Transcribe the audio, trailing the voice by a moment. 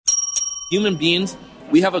Human beings,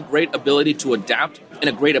 we have a great ability to adapt and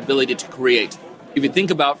a great ability to create. If you think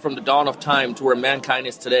about from the dawn of time to where mankind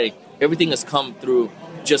is today, everything has come through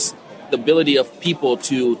just the ability of people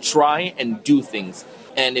to try and do things.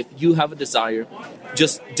 And if you have a desire,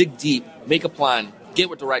 just dig deep, make a plan, get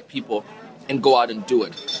with the right people, and go out and do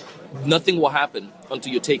it. Nothing will happen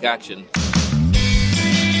until you take action.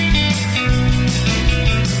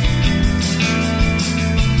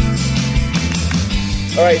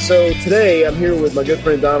 All right, so today I'm here with my good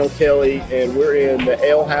friend Donald Kelly, and we're in the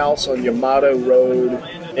Ale House on Yamato Road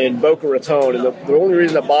in Boca Raton. And the only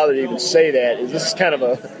reason I bothered to even say that is this is kind of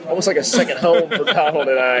almost like a second home for Donald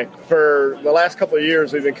and I. For the last couple of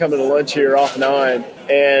years, we've been coming to lunch here off and on.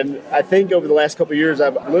 And I think over the last couple of years,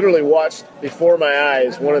 I've literally watched before my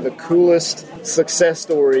eyes one of the coolest success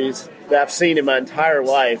stories that I've seen in my entire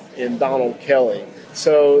life in Donald Kelly.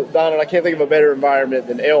 So, Donald, I can't think of a better environment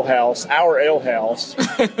than Ale House, our Ale House,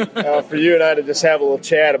 for you and I to just have a little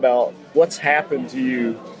chat about what's happened to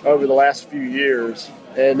you over the last few years.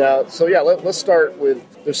 And let's start with,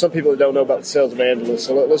 there's some people that don't know about the Sales Evangelist,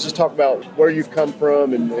 so let's just talk about where you've come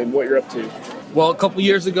from and what you're up to. Well, 3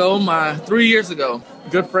 years ago,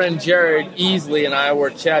 good friend Jared Easley and I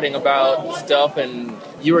were chatting about stuff, and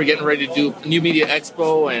you were getting ready to do New Media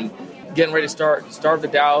Expo and getting ready to Starve the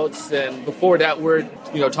Doubts, and before that we're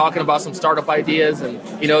talking about some startup ideas, and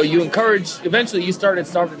eventually you started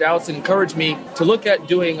Starve the Doubts and encouraged me to look at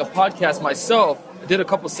doing a podcast myself. I did a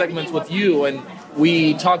couple segments with you, and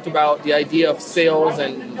we talked about the idea of sales,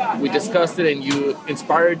 and we discussed it, and you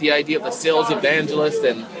inspired the idea of the Sales Evangelist,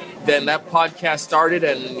 and then that podcast started,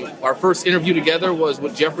 and our first interview together was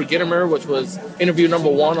with Jeffrey Gitomer, which was interview number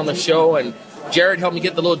 1 on the show, and Jared helped me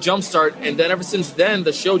get the little jump start, and then ever since then,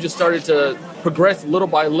 the show just started to progress little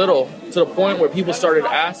by little to the point where people started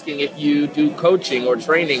asking if you do coaching or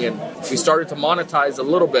training, and we started to monetize a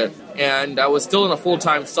little bit. And I was still in a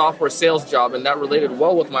full-time software sales job, and that related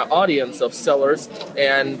well with my audience of sellers,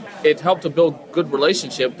 and it helped to build good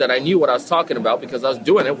relationship that I knew what I was talking about because I was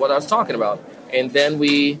doing it, what I was talking about. And then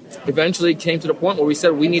we eventually came to the point where we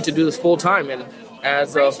said we need to do this full-time, and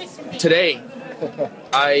as of today,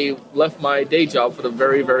 I left my day job for the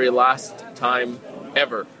very, very last time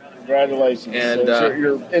ever. Congratulations. And so it's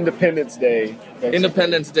your Independence Day.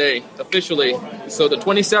 Independence Day, officially. So the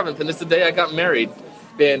 27th, and it's the day I got married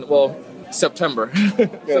in, September.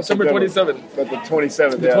 September 27th. But the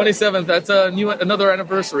 27th, The 27th, that's another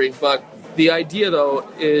anniversary. But the idea, though,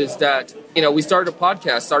 is that, we started a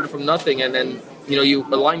podcast, started from nothing, and then, you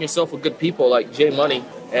align yourself with good people like Jay Money,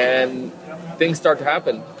 and things start to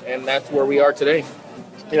happen, and that's where we are today.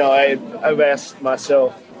 I've asked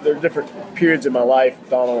myself, there are different periods in my life,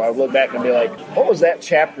 Donald, I look back and be like, what was that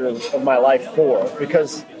chapter of my life for?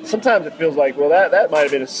 Because sometimes it feels like, that might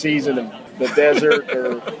have been a season of the desert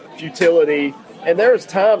or futility. And there's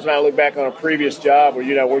times when I look back on a previous job where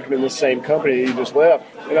you're not working in the same company that you just left,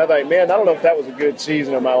 and I think, man, I don't know if that was a good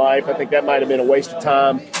season of my life. I think that might have been a waste of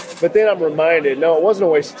time. But then I'm reminded, no, it wasn't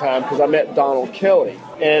a waste of time because I met Donald Kelly.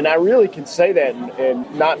 And I really can say that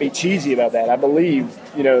and not be cheesy about that. I believe,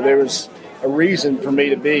 there was a reason for me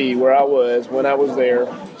to be where I was when I was there,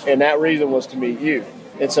 and that reason was to meet you.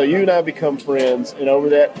 And so you and I become friends, and over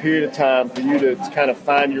that period of time, for you to kind of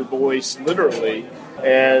find your voice, literally,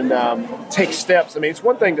 and take steps. I mean, it's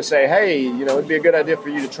one thing to say, hey, it'd be a good idea for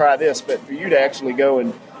you to try this, but for you to actually go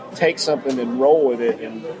and take something and roll with it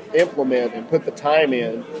and implement and put the time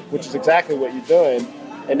in, which is exactly what you're doing,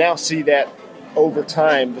 and now see that over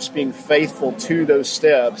time, just being faithful to those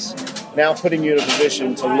steps, now putting you in a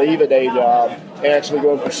position to leave a day job and actually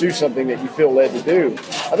go and pursue something that you feel led to do.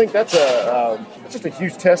 I think that's just a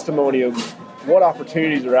huge testimony of what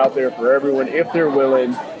opportunities are out there for everyone if they're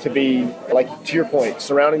willing to be, like to your point,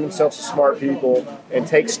 surrounding themselves with smart people and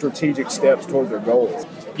take strategic steps towards their goals.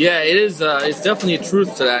 Yeah, it is. It's definitely a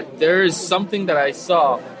truth to that. There is something that I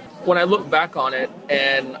saw when I look back on it,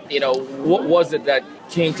 and what was it that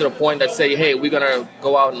came to the point that say, hey, we're gonna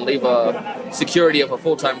go out and leave a security of a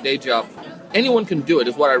full-time day job. Anyone can do it,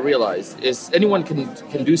 is what I realized. Is anyone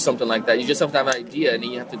can do something like that. You just have to have an idea, and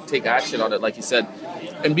then you have to take action on it, like you said,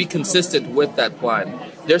 and be consistent with that plan.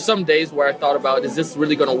 There's some days where I thought about, is this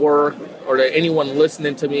really going to work? Or anyone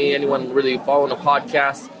listening to me, anyone really following the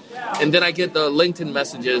podcast? And then I get the LinkedIn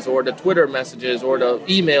messages or the Twitter messages or the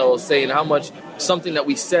emails saying how much something that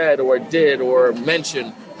we said or did or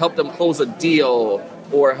mentioned helped them close a deal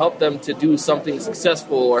or help them to do something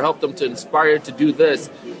successful or help them to inspire to do this.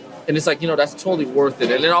 And it's like, that's totally worth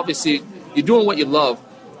it. And then obviously you're doing what you love,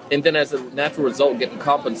 and then as a natural result, getting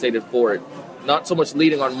compensated for it. Not so much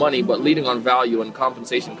leading on money, but leading on value and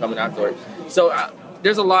compensation coming after it. So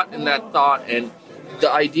there's a lot in that thought. And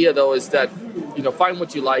the idea, though, is that, find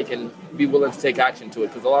what you like and be willing to take action to it,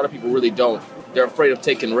 because a lot of people really don't. They're afraid of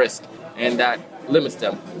taking risk, and that limits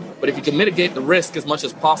them. But if you can mitigate the risk as much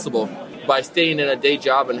as possible by staying in a day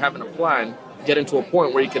job and having a plan, getting to a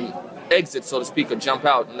point where you can exit, so to speak, or jump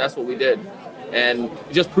out, and that's what we did. And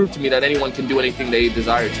it just proved to me that anyone can do anything they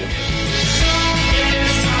desire to.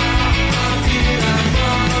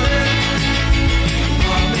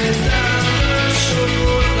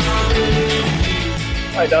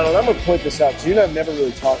 All right, Donald, I'm going to point this out because you and I have never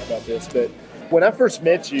really talked about this, but when I first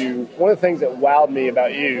met you, one of the things that wowed me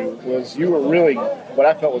about you was you were really, what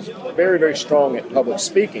I felt was very, very strong at public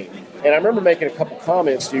speaking. And I remember making a couple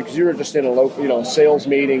comments to you because you were just in a local, sales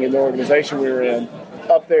meeting in the organization we were in,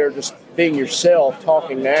 up there just being yourself,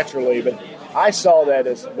 talking naturally. But I saw that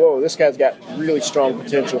as, whoa, this guy's got really strong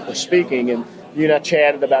potential for speaking. And you and I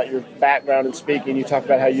chatted about your background in speaking. You talked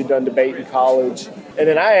about how you'd done debate in college. And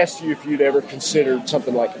then I asked you if you'd ever considered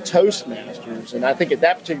something like a Toastmasters. And I think at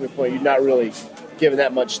that particular point, you'd not really given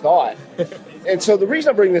that much thought. And so the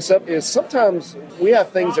reason I bring this up is sometimes we have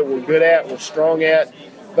things that we're good at, we're strong at,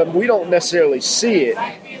 but we don't necessarily see it.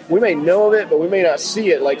 We may know of it, but we may not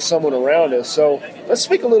see it like someone around us. So let's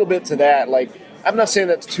speak a little bit to that. Like, I'm not saying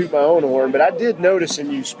that to toot my own horn, but I did notice in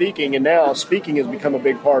you speaking, and now speaking has become a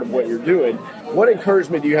big part of what you're doing. What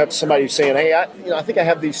encouragement do you have to somebody who's saying, hey, I think I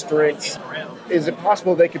have these strengths? Is it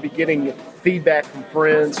possible they could be getting feedback from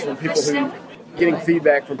friends, from people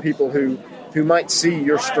who might see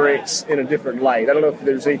your strengths in a different light? I don't know if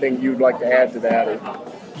there's anything you'd like to add to that.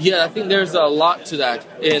 Yeah, I think there's a lot to that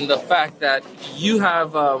in the fact that you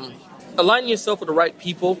have aligning yourself with the right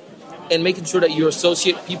people and making sure that you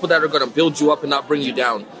associate people that are going to build you up and not bring you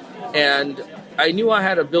down. And I knew I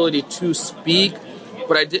had ability to speak,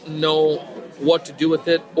 but I didn't know what to do with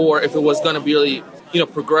it or if it was going to really,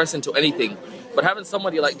 progress into anything. But having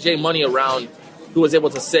somebody like Jay Money around who was able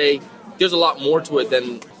to say, there's a lot more to it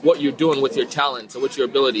than what you're doing with your talents and with your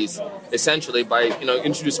abilities, essentially, by,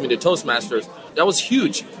 introducing me to Toastmasters. That was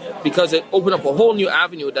huge because it opened up a whole new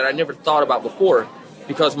avenue that I never thought about before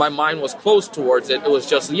because my mind was closed towards it. It was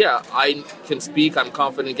just, I can speak, I'm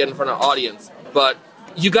confident, get in front of an audience. But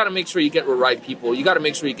you got to make sure you get with the right people. You got to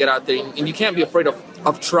make sure you get out there, and you can't be afraid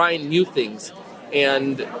of trying new things.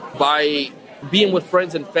 And by being with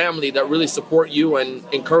friends and family that really support you and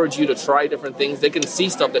encourage you to try different things, they can see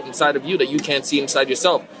stuff that inside of you that you can't see inside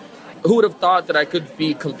yourself. Who would have thought that I could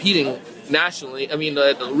be competing nationally, at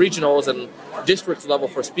the regionals and districts level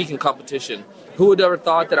for speaking competition? Who would ever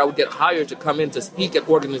thought that I would get hired to come in to speak at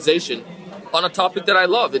organization on a topic that I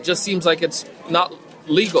love? It just seems like it's not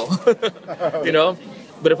legal,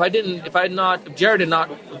 But if Jared had not,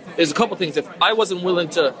 there's a couple things. If I wasn't willing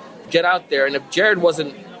to get out there, and if Jared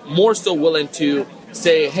wasn't more so willing to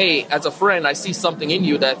say, hey, as a friend, I see something in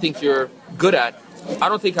you that I think you're good at, I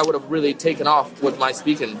don't think I would have really taken off with my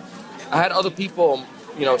speaking. I had other people,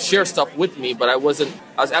 share stuff with me, but I was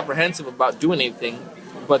apprehensive about doing anything.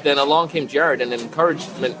 But then along came Jared, and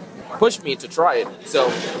encouragement pushed me to try it. So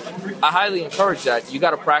I highly encourage that. You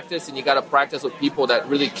got to practice, and you got to practice with people that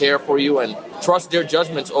really care for you and trust their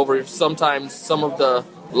judgments over sometimes some of the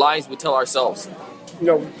lies we tell ourselves.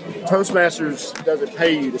 Toastmasters doesn't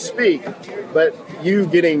pay you to speak, but you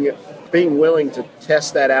being willing to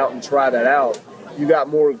test that out and try that out, you got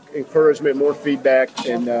more encouragement, more feedback,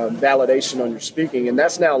 and validation on your speaking, and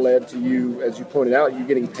that's now led to you, as you pointed out, you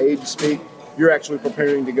getting paid to speak. You're actually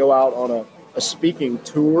preparing to go out on a speaking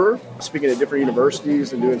tour, speaking at different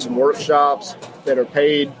universities and doing some workshops that are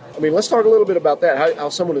paid. Let's talk a little bit about that, how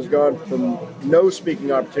someone has gone from no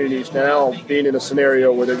speaking opportunities to now being in a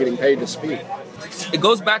scenario where they're getting paid to speak. It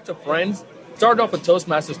goes back to friends. Started off with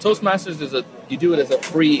Toastmasters. Toastmasters you do it as a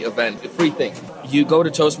free event, a free thing. You go to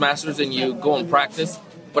Toastmasters and you go and practice.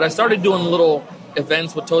 But I started doing little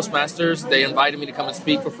events with Toastmasters. They invited me to come and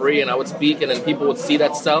speak for free, and I would speak, and then people would see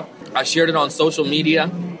that stuff. I shared it on social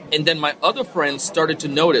media, and then my other friends started to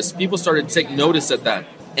notice. People started to take notice of that.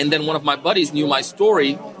 And then one of my buddies knew my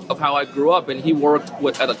story of how I grew up, and he worked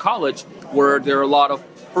at a college where there are a lot of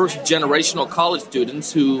first-generational college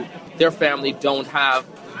students who their family don't have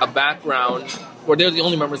a background, or they're the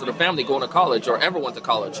only members of the family going to college or ever went to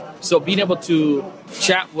college. So being able to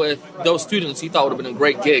chat with those students, he thought would have been a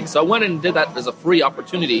great gig. So I went and did that as a free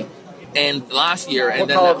opportunity. And last year, what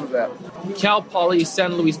college was that? Cal Poly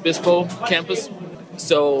San Luis Obispo campus.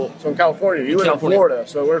 So in California, you live in Florida,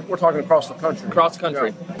 so we're talking across the country. Across the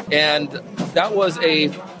country. Yeah. And that was a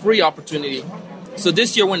free opportunity. So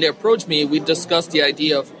this year when they approached me, we discussed the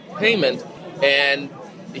idea of payment, and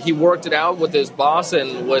he worked it out with his boss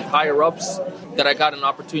and with higher-ups that I got an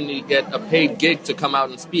opportunity to get a paid gig to come out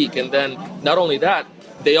and speak. And then not only that,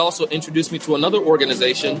 they also introduced me to another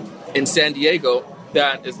organization in San Diego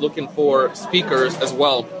that is looking for speakers as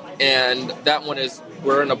well. And that one is,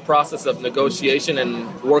 we're in a process of negotiation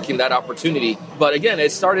and working that opportunity. But again,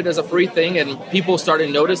 it started as a free thing, and people started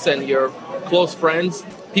to notice, and your close friends,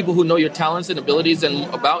 people who know your talents and abilities and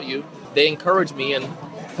about you, they encourage me and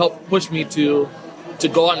help push me to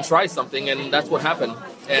go out and try something, and that's what happened.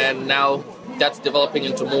 And now that's developing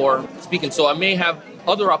into more speaking. So I may have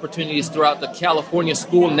other opportunities throughout the California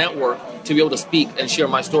school network to be able to speak and share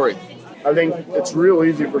my story. I think it's real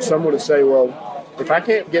easy for someone to say, well, if I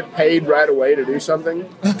can't get paid right away to do something,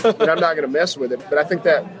 then I'm not going to mess with it. But I think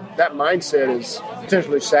that mindset is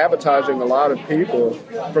potentially sabotaging a lot of people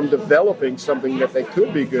from developing something that they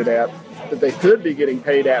could be good at, that they could be getting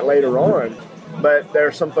paid at later on. But there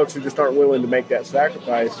are some folks who just aren't willing to make that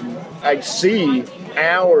sacrifice. And I see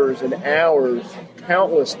hours and hours,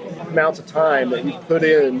 countless amounts of time that you put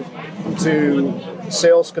into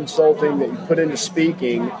sales consulting, that you put into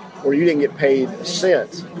speaking, where you didn't get paid a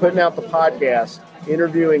cent. Putting out the podcast,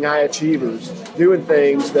 interviewing high achievers, doing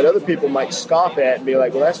things that other people might scoff at and be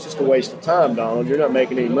like, well, that's just a waste of time, Donald. You're not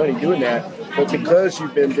making any money doing that. But because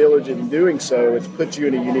you've been diligent in doing so, it's put you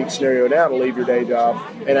in a unique scenario now to leave your day job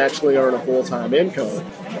and actually earn a full-time income.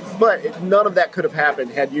 But none of that could have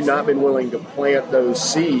happened had you not been willing to plant those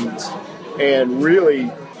seeds and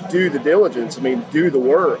really do the diligence. I mean, do the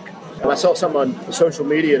work. And I saw something on social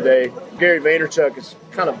media today. Gary Vaynerchuk is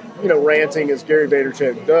kind of, ranting as Gary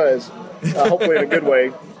Vaynerchuk does, hopefully in a good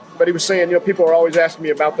way. But he was saying, people are always asking me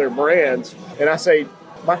about their brands. And I say,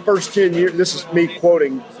 my first 10 years, this is me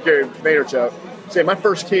quoting Gary Vaynerchuk, say my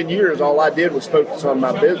first 10 years, all I did was focus on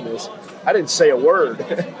my business. I didn't say a word.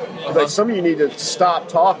 But some of you need to stop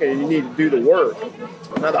talking and you need to do the work.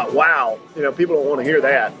 And I thought, wow, people don't want to hear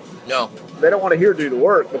that. No. They don't want to hear do the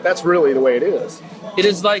work, but that's really the way it is. It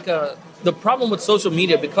is like the problem with social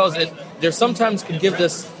media, because there sometimes can give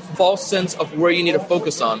this false sense of where you need to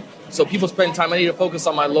focus on. So people spend time, I need to focus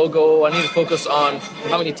on my logo, I need to focus on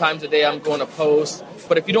how many times a day I'm going to post.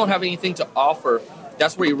 But if you don't have anything to offer,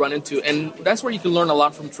 that's where you run into. And that's where you can learn a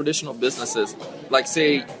lot from traditional businesses. Like,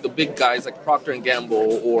 say, the big guys like Procter &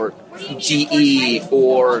 Gamble or GE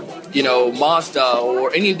or, Mazda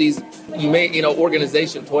or any of these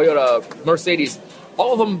organizations, Toyota, Mercedes.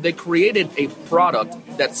 All of them, they created a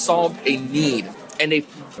product that solved a need, and they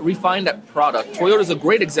refined that product. Toyota is a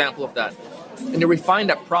great example of that. And they refined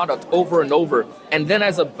that product over and over. And then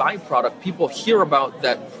as a byproduct, people hear about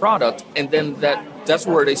that product, and then that's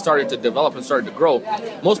where they started to develop and started to grow.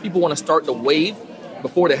 Most people want to start the wave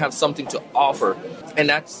before they have something to offer. And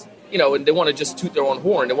that's, and they want to just toot their own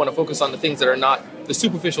horn. They want to focus on the things that are not the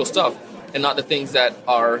superficial stuff and not the things that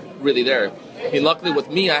are really there. I mean, luckily with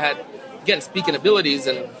me, I had, again, speaking abilities,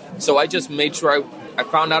 and so I just made sure I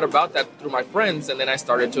found out about that through my friends, and then I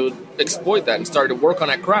started to exploit that and started to work on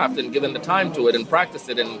that craft and giving the time to it and practice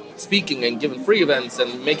it and speaking and giving free events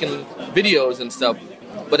and making videos and stuff.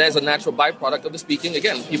 But as a natural byproduct of the speaking,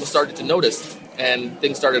 again, people started to notice and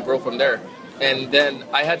things started to grow from there. And then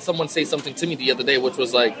I had someone say something to me the other day, which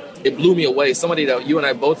was like, it blew me away. Somebody that you and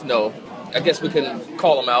I both know, I guess we can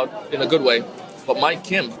call him out in a good way, but Mike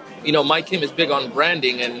Kim. Mike Kim is big on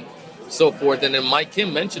branding and so forth. And then Mike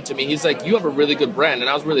Kim mentioned to me, he's like, you have a really good brand. And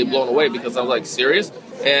I was really blown away because I was like, serious?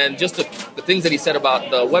 And just the things that he said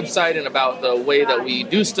about the website and about the way that we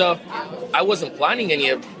do stuff, I wasn't planning any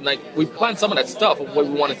of, we planned some of that stuff of what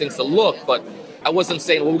we wanted things to look, but I wasn't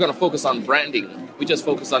saying, well, we're going to focus on branding. We just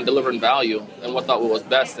focused on delivering value and what thought was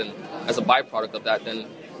best. And as a byproduct of that, then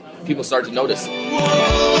people started to notice.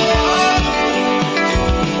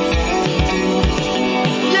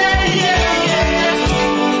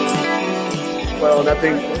 Well, and I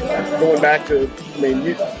think going back to,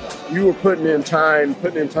 you were putting in time,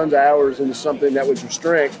 putting in tons of hours into something that was your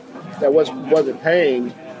strength, that wasn't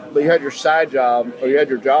paying, but you had your side job, or you had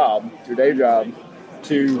your job, your day job,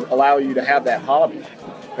 to allow you to have that hobby.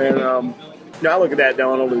 And I look at that,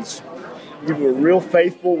 Donald, as you were real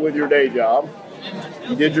faithful with your day job.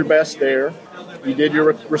 You did your best there. You did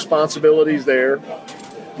your responsibilities there.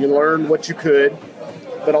 You learned what you could.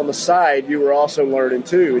 But on the side, you were also learning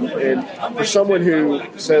too. And for someone who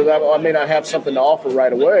says, I may not have something to offer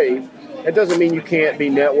right away, it doesn't mean you can't be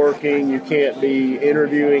networking, you can't be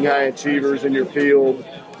interviewing high achievers in your field.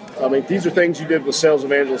 These are things you did with Sales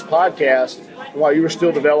Evangelist Podcast. While you were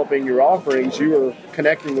still developing your offerings, you were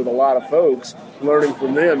connecting with a lot of folks, learning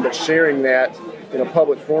from them, but sharing that in a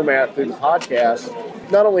public format through the podcast.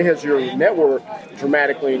 Not only has your network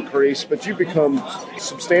dramatically increased, but you've become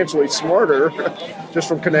substantially smarter just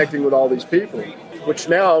from connecting with all these people, which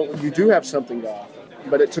now you do have something to offer,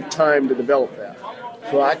 but it took time to develop that.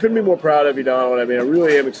 Well, I couldn't be more proud of you, Donald. I mean, I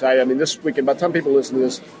really am excited. I mean, this weekend, by the time people listen to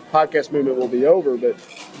this, podcast movement will be over, but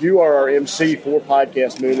you are our MC for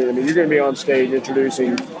podcast movement. I mean, you're going to be on stage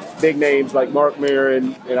introducing big names like Mark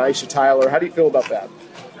Maron and Aisha Tyler. How do you feel about that?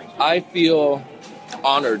 I feel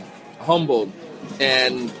honored, humbled,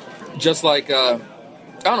 and just like, I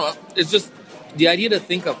don't know, it's just the idea to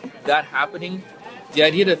think of that happening, the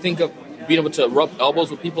idea to think of being able to rub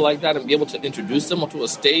elbows with people like that and be able to introduce them onto a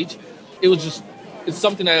stage, it's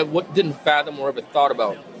something that I didn't fathom or ever thought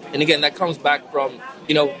about. And again, that comes back from,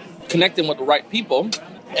 connecting with the right people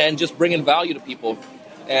and just bringing value to people.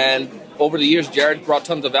 And over the years, Jared brought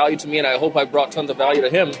tons of value to me, and I hope I brought tons of value to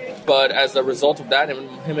him. But as a result of that,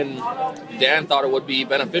 him and Dan thought it would be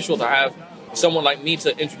beneficial to have someone like me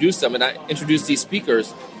to introduce them. And I introduced these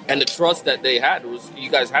speakers, and the trust that they had,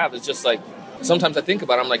 you guys have, is just like, sometimes I think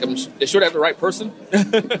about it, I'm like, they should have the right person.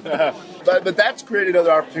 But that's created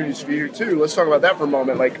other opportunities for you, too. Let's talk about that for a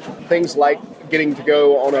moment. Like, things like getting to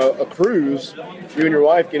go on a cruise, you and your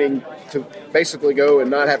wife getting to basically go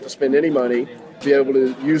and not have to spend any money, be able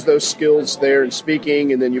to use those skills there in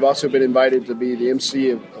speaking, and then you've also been invited to be the MC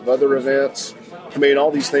of other events. I mean,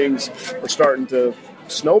 all these things are starting to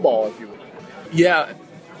snowball, if you will. Yeah,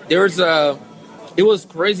 it was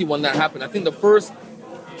crazy when that happened. I think the first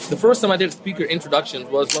time I did speaker introductions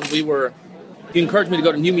was when you encouraged me to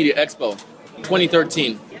go to New Media Expo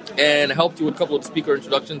 2013 and helped you with a couple of speaker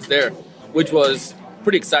introductions there, which was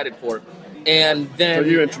pretty excited for. And then so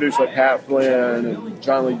you introduced like Pat Flynn and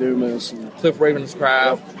John Lee Dumas and Cliff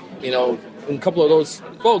Ravenscraft, and a couple of those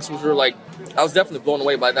folks were like, I was definitely blown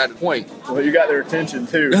away by that point. Well, you got their attention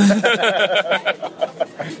too. They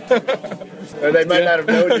might not have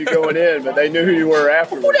known you going in, but they knew who you were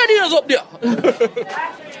afterwards. Who that is up there?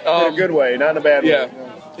 In a good way, not in a bad way. Yeah.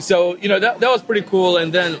 So, that was pretty cool.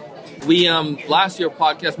 And then we, last year,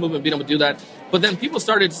 podcast movement, being able to do that. But then people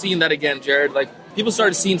started seeing that again, Jared. Like, people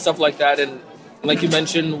started seeing stuff like that. And like you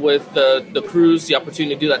mentioned with the cruise, the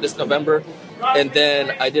opportunity to do that this November. And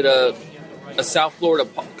then I did a South Florida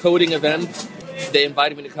coding event. They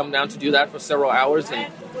invited me to come down to do that for several hours.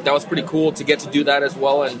 And that was pretty cool to get to do that as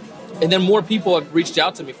well. And then more people have reached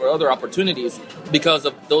out to me for other opportunities because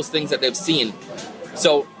of those things that they've seen.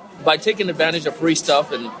 So by taking advantage of free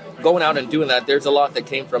stuff and going out and doing that, there's a lot that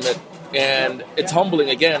came from it. And it's humbling,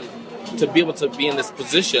 again, to be able to be in this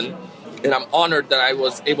position. And I'm honored that I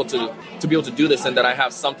was able to be able to do this and that I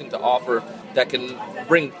have something to offer that can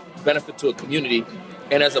bring benefit to a community.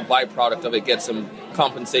 And as a byproduct of it, get some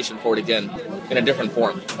compensation for it again in a different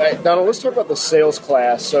form. All right, Donald, let's talk about the sales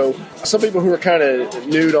class. So some people who are kind of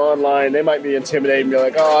new to online, they might be intimidated and be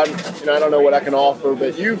like, I don't know what I can offer.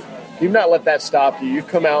 But you've not let that stop you. You've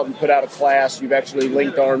come out and put out a class. You've actually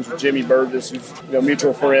linked arms with Jimmy Burgess, who's a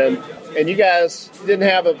mutual friend. And you guys didn't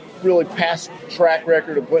have a really past track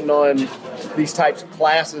record of putting on these types of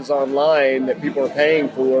classes online that people are paying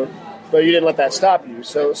for. But you didn't let that stop you.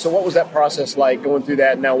 So what was that process like going through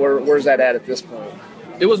that? And now where's that at this point?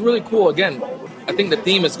 It was really cool. Again, I think the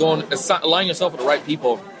theme is align yourself with the right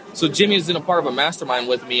people. So Jimmy is in a part of a mastermind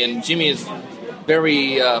with me, and Jimmy is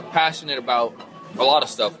very passionate about a lot of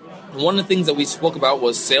stuff. And one of the things that we spoke about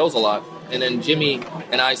was sales a lot. And then Jimmy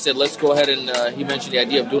and I said, let's go ahead and he mentioned the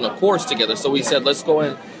idea of doing a course together. So we said, let's go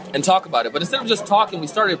in and talk about it. But instead of just talking, we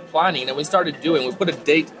started planning and we started doing. We put a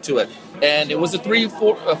date to it. And it was a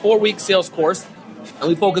 4-week sales course. And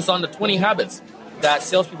we focused on the 20 habits that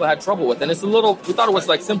salespeople had trouble with. And we thought it was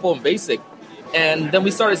like simple and basic. And then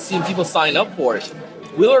we started seeing people sign up for it.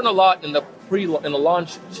 We learned a lot in the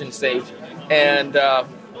launching stage. And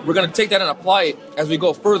we're going to take that and apply it as we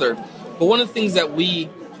go further. But one of the things that we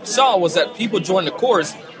saw was that people joined the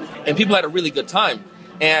course and people had a really good time.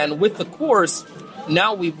 And with the course,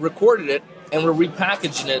 now we've recorded it and we're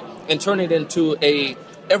repackaging it and turning it into a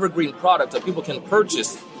evergreen product that people can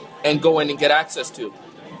purchase and go in and get access to.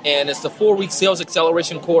 And it's the 4-week sales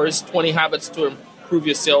acceleration course, 20 habits to improve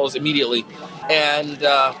your sales immediately. And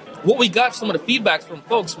what we got, some of the feedbacks from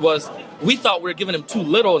folks was we thought we were giving them too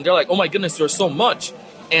little, and they're like, oh my goodness, there's so much.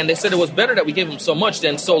 And they said it was better that we gave them so much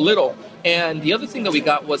than so little. And the other thing that we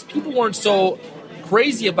got was people weren't so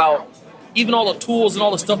crazy about even all the tools and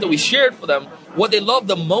all the stuff that we shared for them. What they loved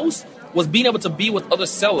the most was being able to be with other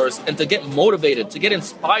sellers and to get motivated, to get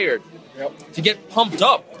inspired, to get pumped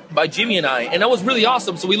up by Jimmy and I. And that was really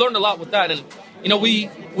awesome. So we learned a lot with that. And,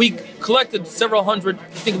 we collected several hundred, I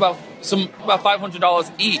think about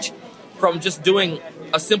 $500 each from just doing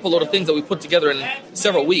a simple little things that we put together in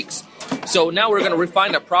several weeks. So now we're going to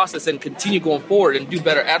refine that process and continue going forward and do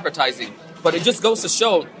better advertising. But it just goes to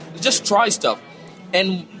show, just try stuff.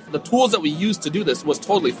 And the tools that we used to do this was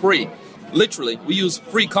totally free. Literally, we used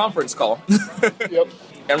free conference call Yep.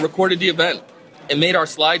 and recorded the event and made our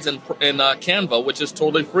slides in Canva, which is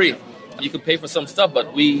totally free. You could pay for some stuff,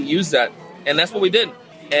 but we used that. And that's what we did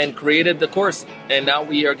and created the course. And now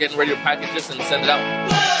we are getting ready to package this and send it out.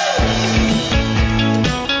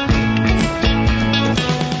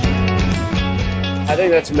 I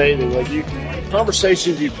think that's amazing.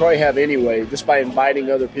 Conversations you probably have anyway, just by inviting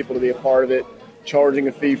other people to be a part of it, charging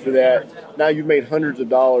a fee for that. Now you've made hundreds of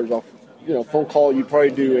dollars off, phone call. You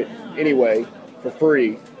probably do it anyway for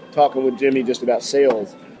free, talking with Jimmy just about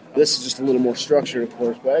sales. This is just a little more structured, of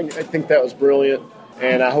course, but I think that was brilliant,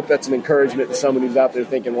 and I hope that's an encouragement to someone who's out there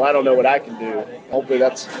thinking, well, I don't know what I can do. Hopefully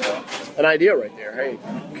that's an idea right there. Hey,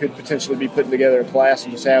 could potentially be putting together a class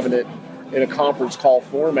and just having it in a conference call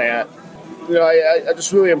format. I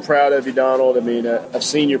just really am proud of you, Donald. I mean, I've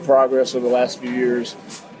seen your progress over the last few years,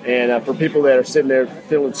 and for people that are sitting there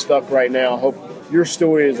feeling stuck right now, I hope your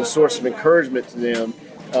story is a source of encouragement to them.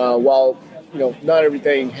 While not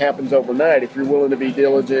everything happens overnight. If you're willing to be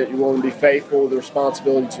diligent, you're willing to be faithful with the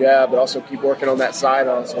responsibilities you have, but also keep working on that side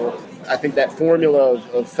hustle. I think that formula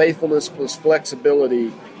of faithfulness plus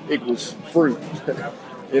flexibility equals fruit.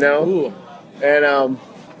 Ooh. And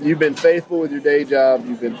you've been faithful with your day job.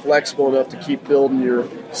 You've been flexible enough to keep building your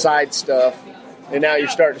side stuff, and now you're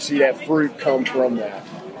starting to see that fruit come from that.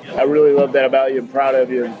 I really love that about you. I'm proud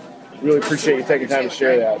of you, and really appreciate you taking time to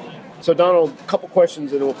share that. So, Donald, a couple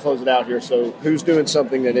questions, and we'll close it out here. So, who's doing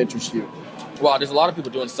something that interests you? Wow, there's a lot of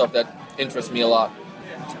people doing stuff that interests me a lot.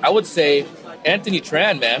 I would say Anthony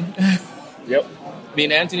Tran, man. Yep. I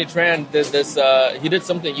mean, Anthony Tran did this, he did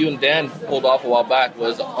something you and Dan pulled off a while back,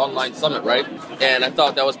 was online summit, right? And I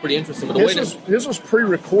thought that was pretty interesting. But his was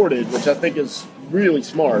pre-recorded, which I think is really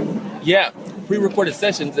smart. Yeah, pre-recorded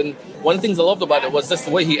sessions. And one of the things I loved about it was just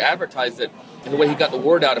the way he advertised it and the way he got the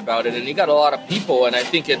word out about it. And he got a lot of people, and I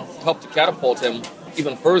think it helped to catapult him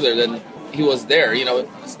even further than he was there. He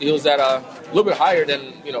was at a little bit higher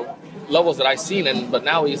than, levels that I've seen. But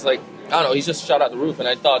now he's like, I don't know, he's just shot out the roof. And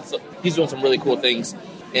I thought he's doing some really cool things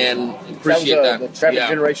and appreciate that. The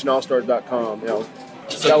TrafficGenerationAllStars.com.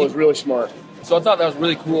 So that was really smart. So I thought that was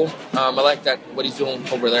really cool. I like that, what he's doing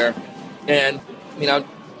over there. And, I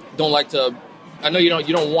don't like to, I know you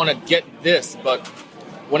don't want to get this, but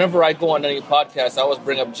whenever I go on any podcast, I always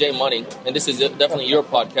bring up J Money, and this is definitely your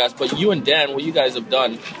podcast, but you and Dan, what you guys have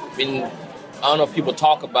done, I don't know if people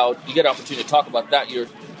you get an opportunity to talk about that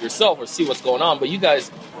yourself or see what's going on, but you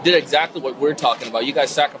guys did exactly what we're talking about. You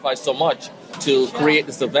guys sacrificed so much to create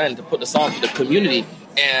this event, to put this on for the community,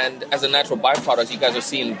 and as a natural byproduct, you guys are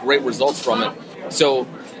seeing great results from it. So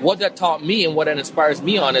what that taught me and what it inspires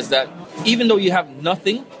me on is that even though you have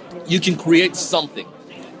nothing, you can create something.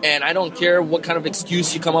 And I don't care what kind of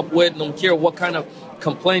excuse you come up with. I don't care what kind of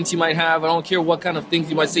complaints you might have. I don't care what kind of things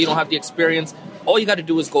you might say you don't have the experience. All you got to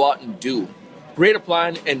do is go out and do. Create a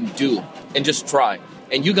plan and do. And just try.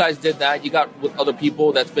 And you guys did that. You got with other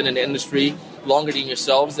people that's been in the industry longer than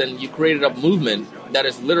yourselves. And you created a movement that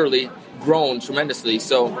has literally grown tremendously.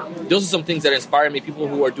 So those are some things that inspire me. People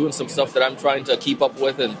who are doing some stuff that I'm trying to keep up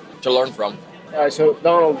with and to learn from. All right, so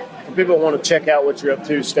Donald, for people that want to check out what you're up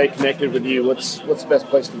to, stay connected with you, what's the best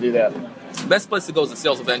place to do that? The best place to go is to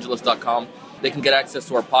salesevangelist.com. They can get access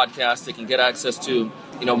to our podcast. They can get access to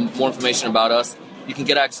more information about us. You can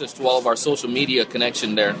get access to all of our social media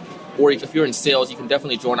connection there. Or if you're in sales, you can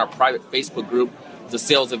definitely join our private Facebook group, the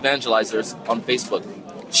Sales Evangelizers on Facebook.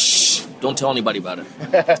 Shh, don't tell anybody about it.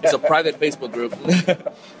 It's a private Facebook group.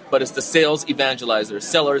 But it's the Sales Evangelizers.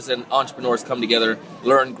 Sellers and entrepreneurs come together,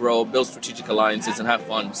 learn, grow, build strategic alliances, and have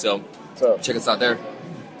fun. So check us out there.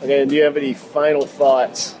 Okay, and do you have any final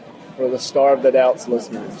thoughts for the Starve the Doubts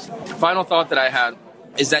listeners? Final thought that I had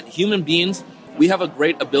is that human beings, we have a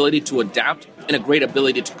great ability to adapt and a great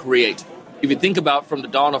ability to create. If you think about from the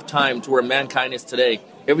dawn of time to where mankind is today,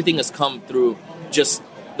 everything has come through just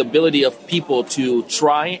the ability of people to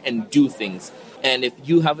try and do things. And if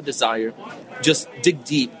you have a desire, just dig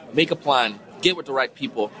deep, make a plan, get with the right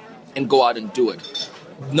people, and go out and do it.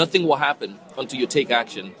 Nothing will happen until you take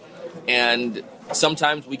action. And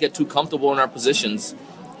sometimes we get too comfortable in our positions,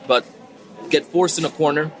 but get forced in a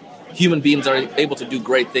corner. Human beings are able to do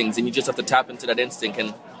great things, and you just have to tap into that instinct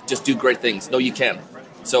and just do great things. No, you can.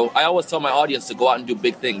 So I always tell my audience to go out and do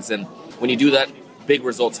big things, and when you do that, big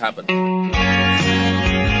results happen.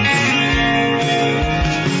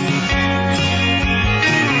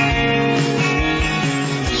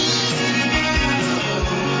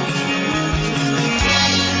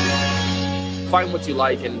 Find what you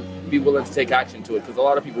like and be willing to take action to it, because a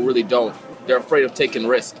lot of people really don't. They're afraid of taking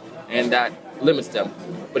risk, and that limits them.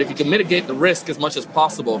 But if you can mitigate the risk as much as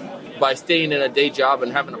possible by staying in a day job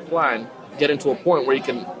and having a plan, get into a point where you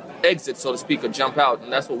can exit, so to speak, or jump out,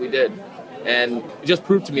 and that's what we did. And it just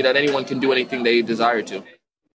proved to me that anyone can do anything they desire to.